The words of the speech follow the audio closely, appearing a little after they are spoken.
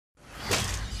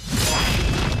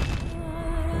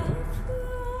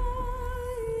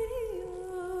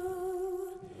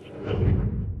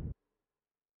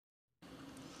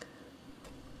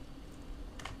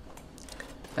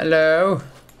Hello?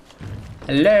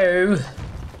 Hello?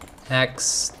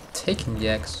 Axe. Taking the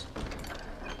axe.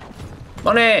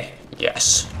 Money!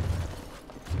 Yes.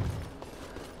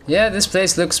 Yeah, this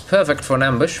place looks perfect for an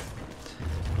ambush.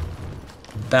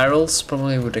 Barrels,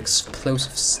 probably with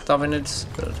explosive stuff in it.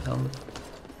 Helmet.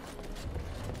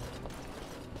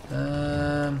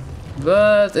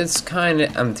 But it's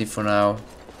kinda empty for now.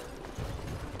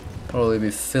 Probably be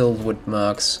filled with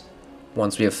mercs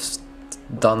once we have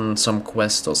done some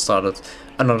quest or started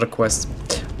another quest.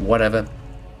 Whatever.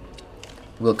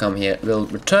 We'll come here. We'll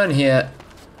return here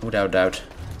without doubt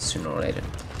sooner or later.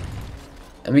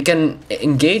 And we can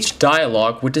engage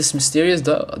dialogue with this mysterious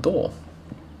door.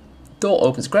 Door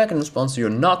opens crack in response to your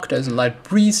knock. There's a light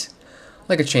breeze,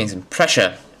 like a change in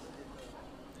pressure.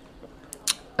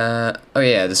 Oh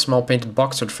yeah, the small painted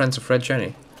box with Friends of Red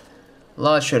Journey.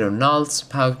 Large shadow nods, a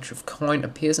pouch of coin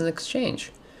appears in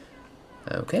exchange.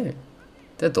 Okay,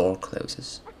 the door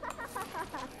closes.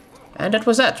 And that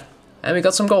was that. And we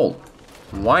got some gold.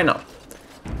 Why not?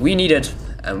 We need it,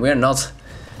 and we're not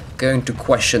going to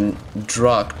question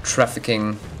drug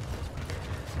trafficking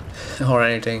or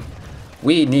anything.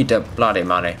 We need the bloody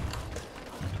money.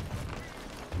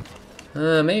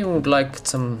 Maybe we would like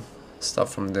some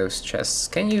stuff from those chests.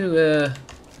 Can you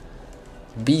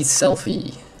be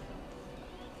selfie?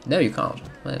 No, you can't.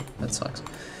 That sucks.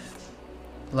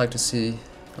 I'd like to see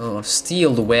or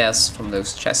steal the wares from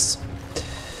those chests.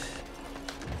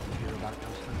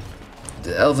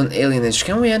 The elven alienage.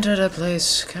 Can we enter that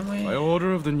place? Can we? By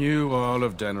order of the new Earl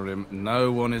of Denerim,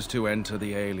 no one is to enter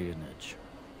the alienage.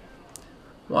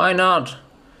 Why not?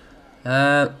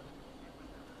 What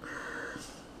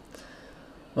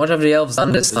have the elves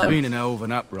done this time? There's been an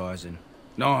elven uprising.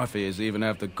 Knifeears even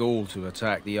have the gall to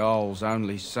attack the Earl's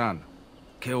only son.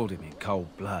 Killed him in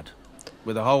cold blood.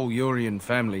 With the whole Urian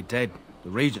family dead, the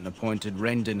regent appointed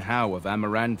Rendon Howe of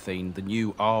Amaranthine the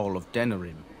new Earl of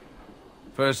Denerim.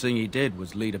 First thing he did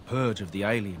was lead a purge of the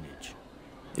alienage.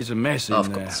 It's a mess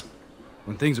in there.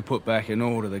 When things are put back in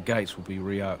order, the gates will be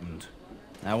reopened.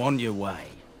 Now on your way.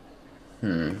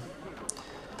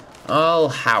 Oh,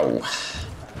 how?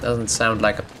 Doesn't sound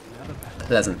like a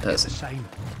pleasant person.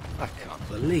 I can't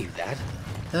believe that.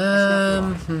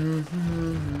 Oh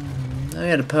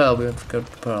yeah, the pearl. We have to go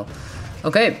to the pearl.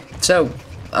 Okay, so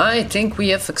I think we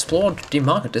have explored the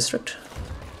market district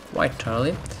quite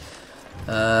thoroughly.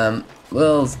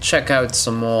 We'll check out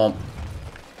some more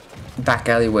back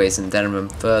alleyways in Denerim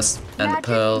first, and the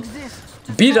pearl.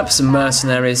 Beat up some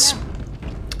mercenaries.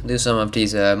 Do some of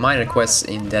these minor quests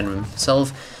in Denerim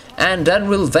itself, and then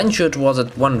we'll venture towards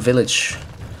that one village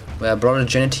where Brother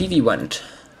Genetivi went.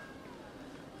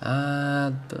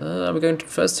 Are we going to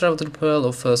first travel to the pearl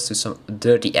or first to some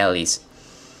dirty alleys?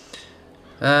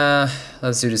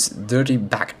 Let's do this dirty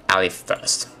back alley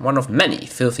first. One of many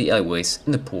filthy alleyways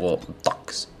in the poor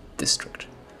docks district.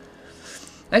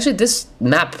 Actually, this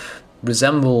map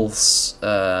resembles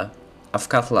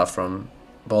Afkatla from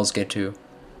Baldur's Gate 2.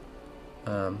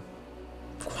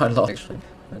 Quite a lot actually.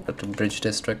 I got the bridge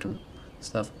district and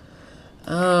stuff.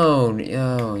 Oh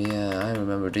yeah, I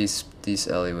remember these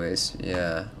alleyways.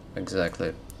 Yeah,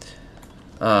 exactly.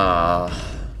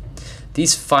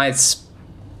 These fights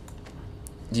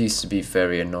used to be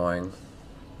very annoying.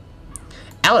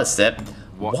 Alistair,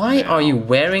 why are you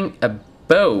wearing a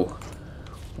bow?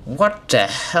 What the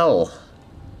hell?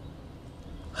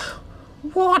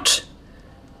 What?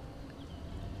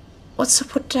 What's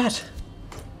up with that?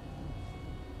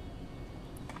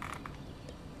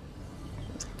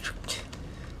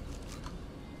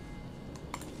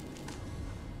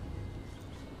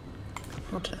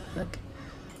 What the heck?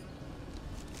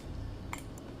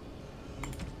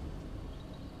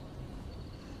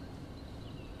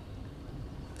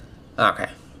 Okay.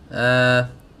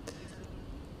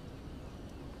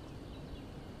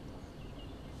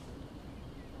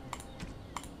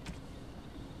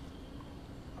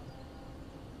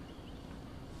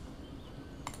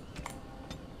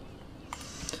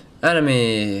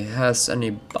 Enemy has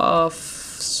any buff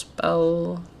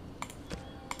spell?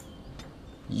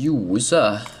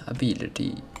 User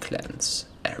ability cleanse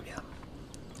area.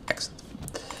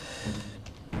 Excellent.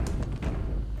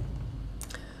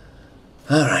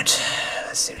 Alright,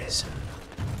 let's do this.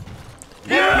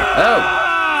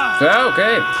 Oh!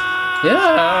 Okay!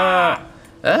 Yeah!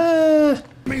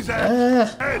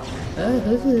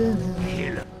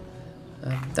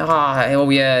 Oh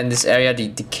yeah, in this area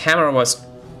the camera was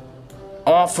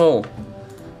awful.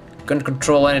 Couldn't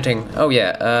control anything. Oh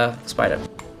yeah, spider.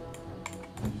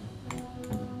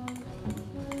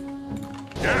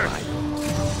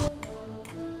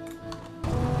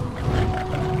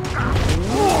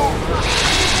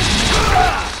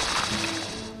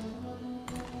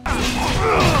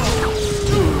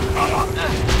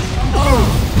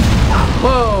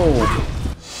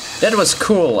 That was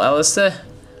cool, Alistair.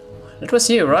 That was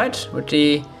you, right? With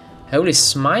the Holy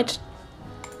Smite?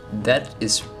 That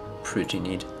is pretty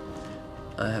neat,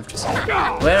 I have to say.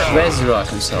 Where's Durak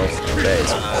himself? There he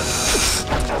is.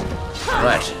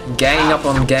 Right, ganging up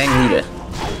on gang leader.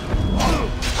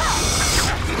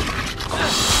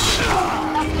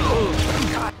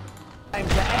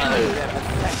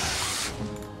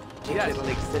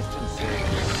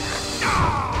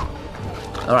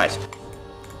 Alright.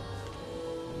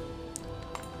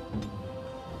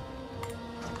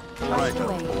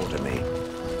 Order me.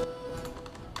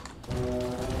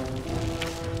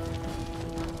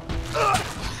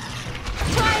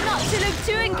 Try not to look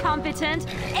too incompetent.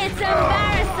 It's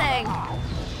embarrassing.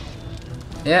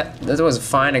 Yeah, that was a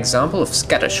fine example of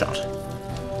scattershot.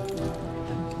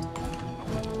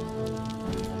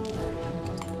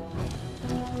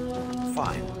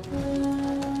 Fine.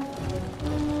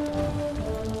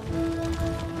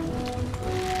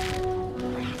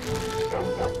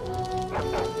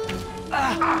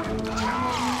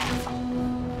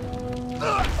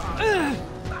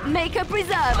 Make a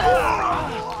preserver.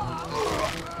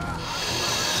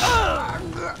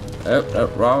 Oh,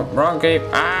 wrong game.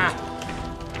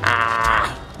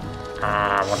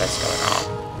 What is going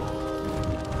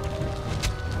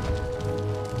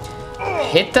on?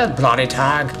 Hit that bloody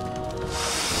tag.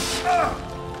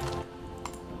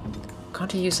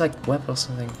 Can't you use like web or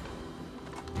something?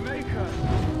 Defend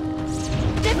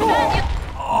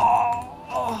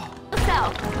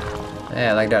yourself.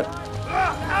 Yeah, like that.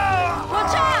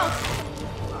 Watch out!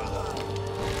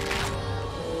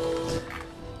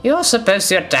 You're supposed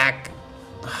to attack.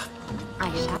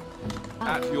 I shall.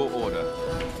 At your order.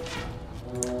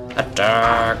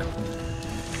 Attack.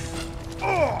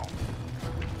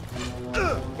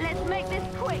 Let's make this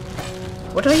quick.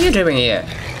 What are you doing here?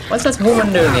 What's that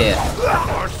woman doing here?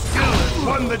 Our skill has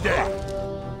won the day.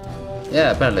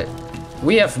 Yeah, apparently.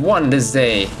 We have won this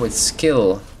day with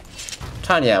skill.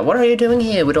 Tanya, what are you doing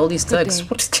here with all these thugs?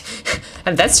 What?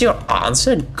 And that's your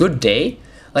answer? Good day?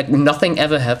 Like nothing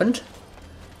ever happened?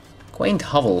 Quaint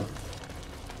hovel.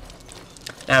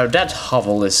 Now that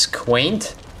hovel is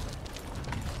quaint.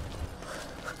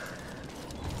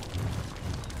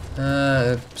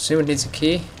 Assume it needs a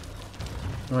key.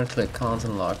 Right click, can't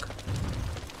unlock.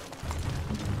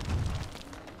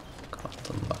 Can't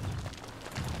unlock.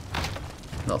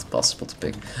 Not possible to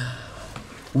pick.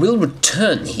 We'll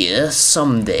return here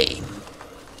someday.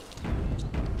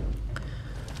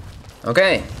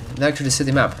 Okay, back to the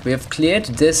city map. We have cleared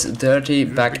this dirty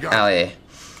back alley.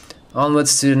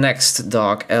 Onwards to the next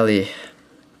dark alley.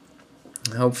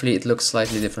 Hopefully it looks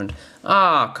slightly different.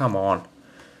 Ah, come on.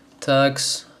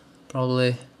 Thugs,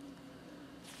 probably.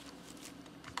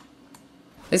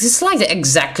 It's like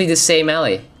exactly the same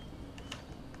alley.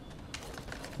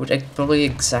 With probably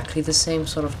exactly the same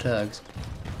sort of thugs.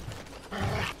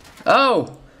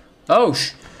 Oh! Oh,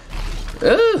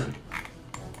 ooh!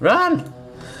 Run!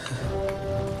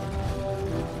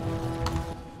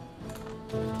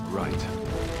 Right.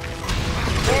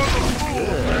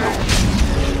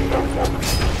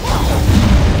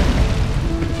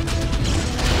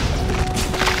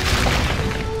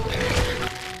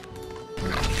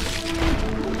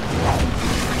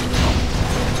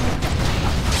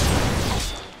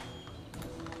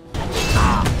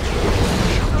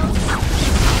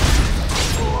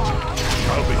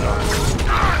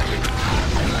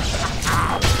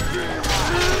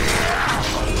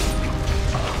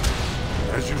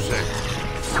 As you say.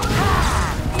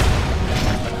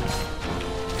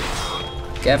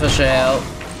 Careful, Shell.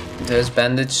 Those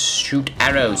bandits shoot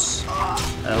arrows.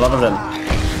 And a lot of them.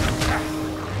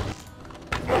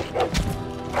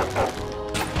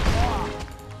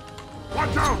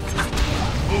 Watch out!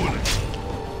 Moving it.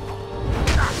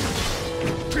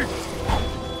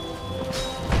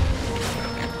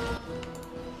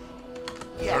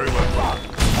 Very well.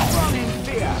 Run in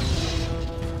fear.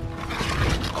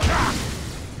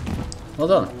 Well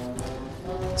done.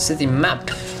 City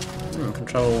map.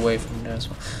 Control away from there as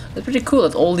well. It's pretty cool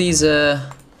that all these Hello.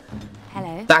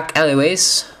 back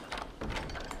alleyways,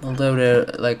 although they're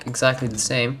like exactly the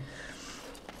same,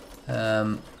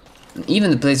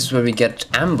 even the places where we get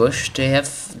ambushed, they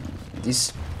have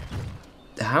these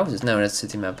houses. No, that's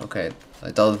city map. Okay,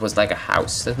 I thought it was like a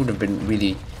house. That would have been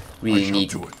really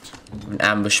neat. An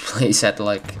ambush place had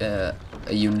like a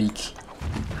unique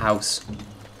house.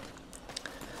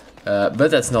 But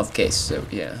that's not the case, so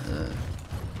yeah.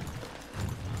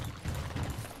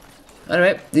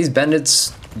 Anyway, these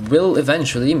bandits will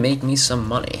eventually make me some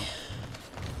money.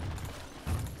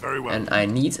 Very well. And I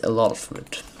need a lot of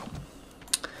it.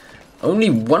 Only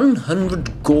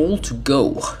 100 gold to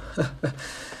go.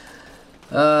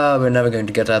 We're never going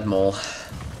to get that mall.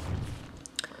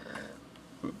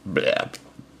 Blah.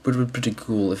 Would be pretty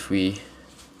cool if we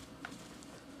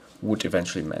would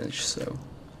eventually manage, so.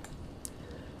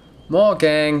 More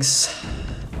gangs.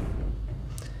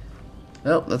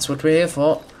 Well, that's what we're here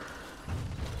for.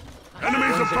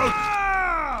 Enemies approach!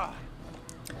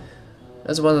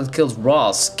 That's the one that killed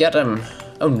Ross. Get him!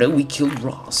 Oh no, we killed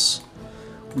Ross.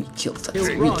 We killed that.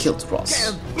 We killed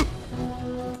Ross.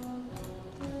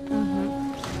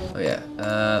 Oh yeah,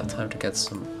 time to get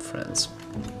some friends.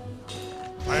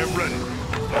 I am ready.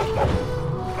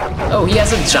 Oh, he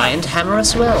has a giant hammer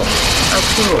as well. How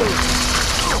cool.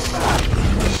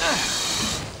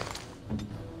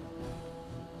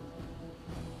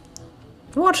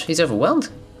 What? He's overwhelmed?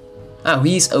 Oh,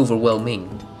 he's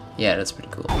overwhelming. Yeah, that's pretty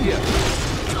cool.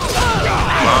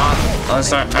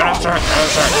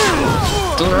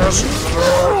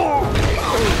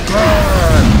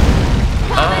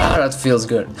 Ah, that feels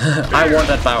good. I want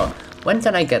that power. When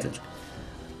can I get it?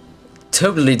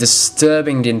 Totally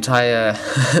disturbing the entire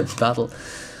battle.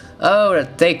 Oh,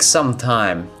 that takes some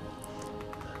time.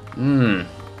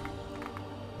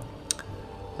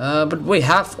 But we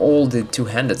have all the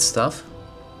two-handed stuff.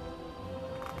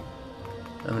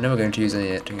 I'm never going to use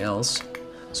anything else.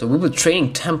 So we'll be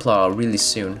training Templar really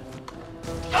soon.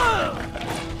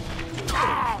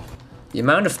 The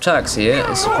amount of tugs here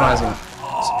is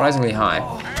surprisingly high.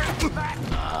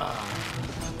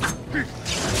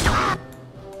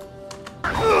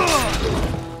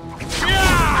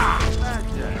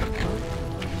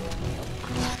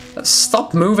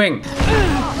 Stop moving!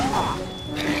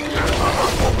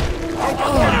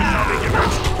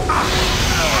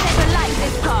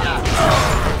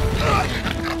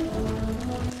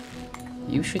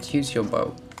 You should use your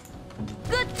bow.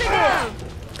 Good to go.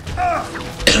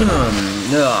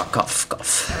 No, cough,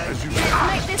 cough.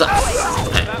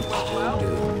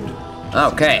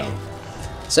 Okay.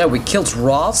 So we killed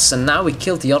Ross, and now we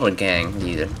killed the other gang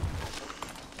leader.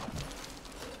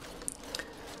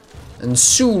 And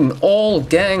soon all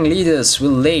gang leaders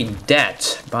will lay dead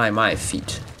by my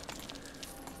feet.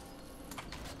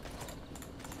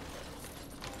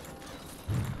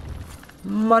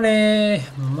 Money,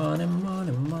 money,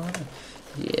 money, money.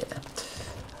 Yeah.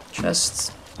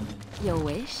 Just. Your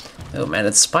wish? Oh man,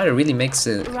 that spider really makes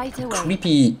a Right away.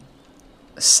 creepy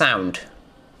sound.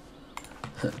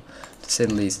 To say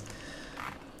the least.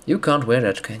 You can't wear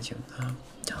that, can you? Oh,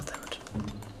 damn it.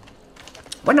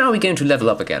 When are we going to level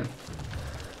up again?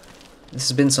 This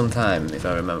has been some time, if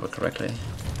I remember correctly.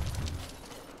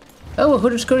 Oh, a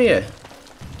hooded courier.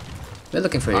 We're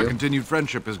looking for Our you. continued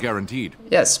friendship is guaranteed.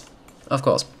 Yes, of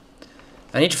course.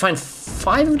 I need to find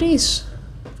 5 of these,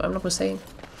 if I'm not mistaken.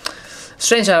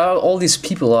 Strange how all these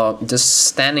people are just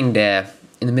standing there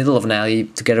in the middle of an alley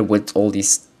together with all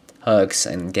these thugs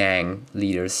and gang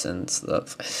leaders and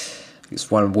stuff.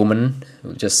 There's one woman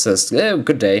who just says, "Oh,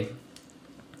 good day."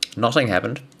 Nothing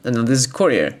happened. And then this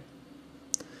courier.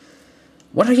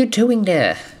 What are you doing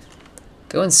there?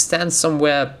 Go and stand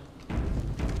somewhere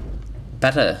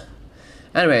better.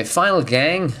 Anyway, final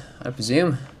gang, I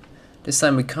presume. This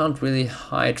time we can't really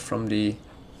hide from the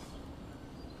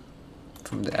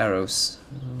arrows.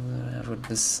 With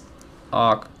this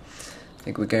arc, I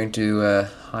think we're going to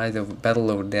hide the battle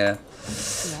over there.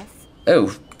 Yes.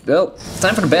 Oh, well,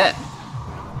 time for the bet.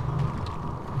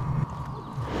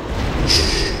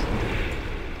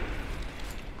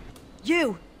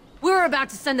 You! We're about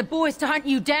to send the boys to hunt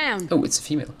you down! Oh, it's a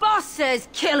female. Boss says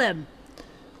kill him!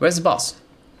 Where's the boss?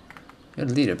 You're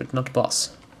the leader, but not the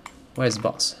boss. Where's the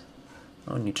boss?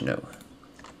 I need to know.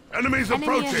 Enemies Enemy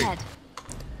approaching! ahead.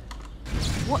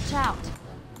 Watch out.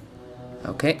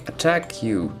 Okay, attack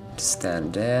you.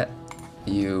 Stand there.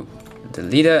 You, the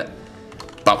leader.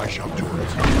 Bop. I shall do it.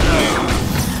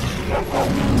 Come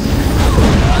on.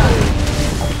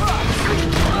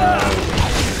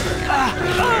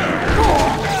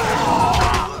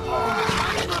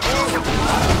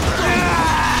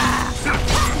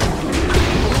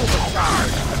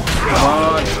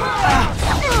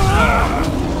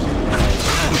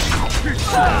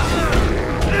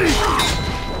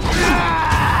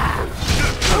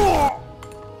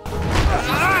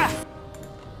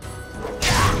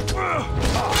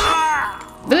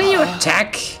 Will you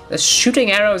attack? They're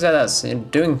shooting arrows at us and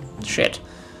doing shit.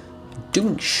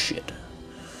 Doing shit.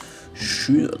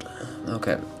 Shit.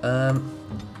 Okay.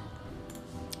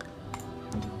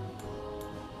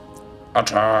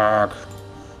 Attack.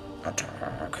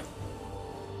 Attack.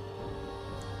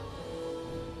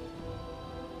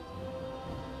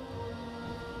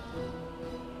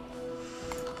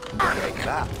 Take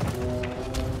that.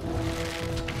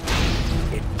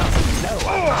 It doesn't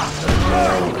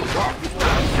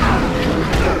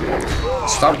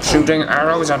Stop shooting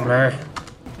arrows at me.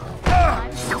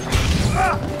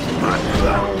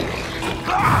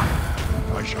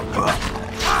 I shall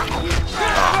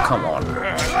Oh, come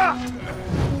on.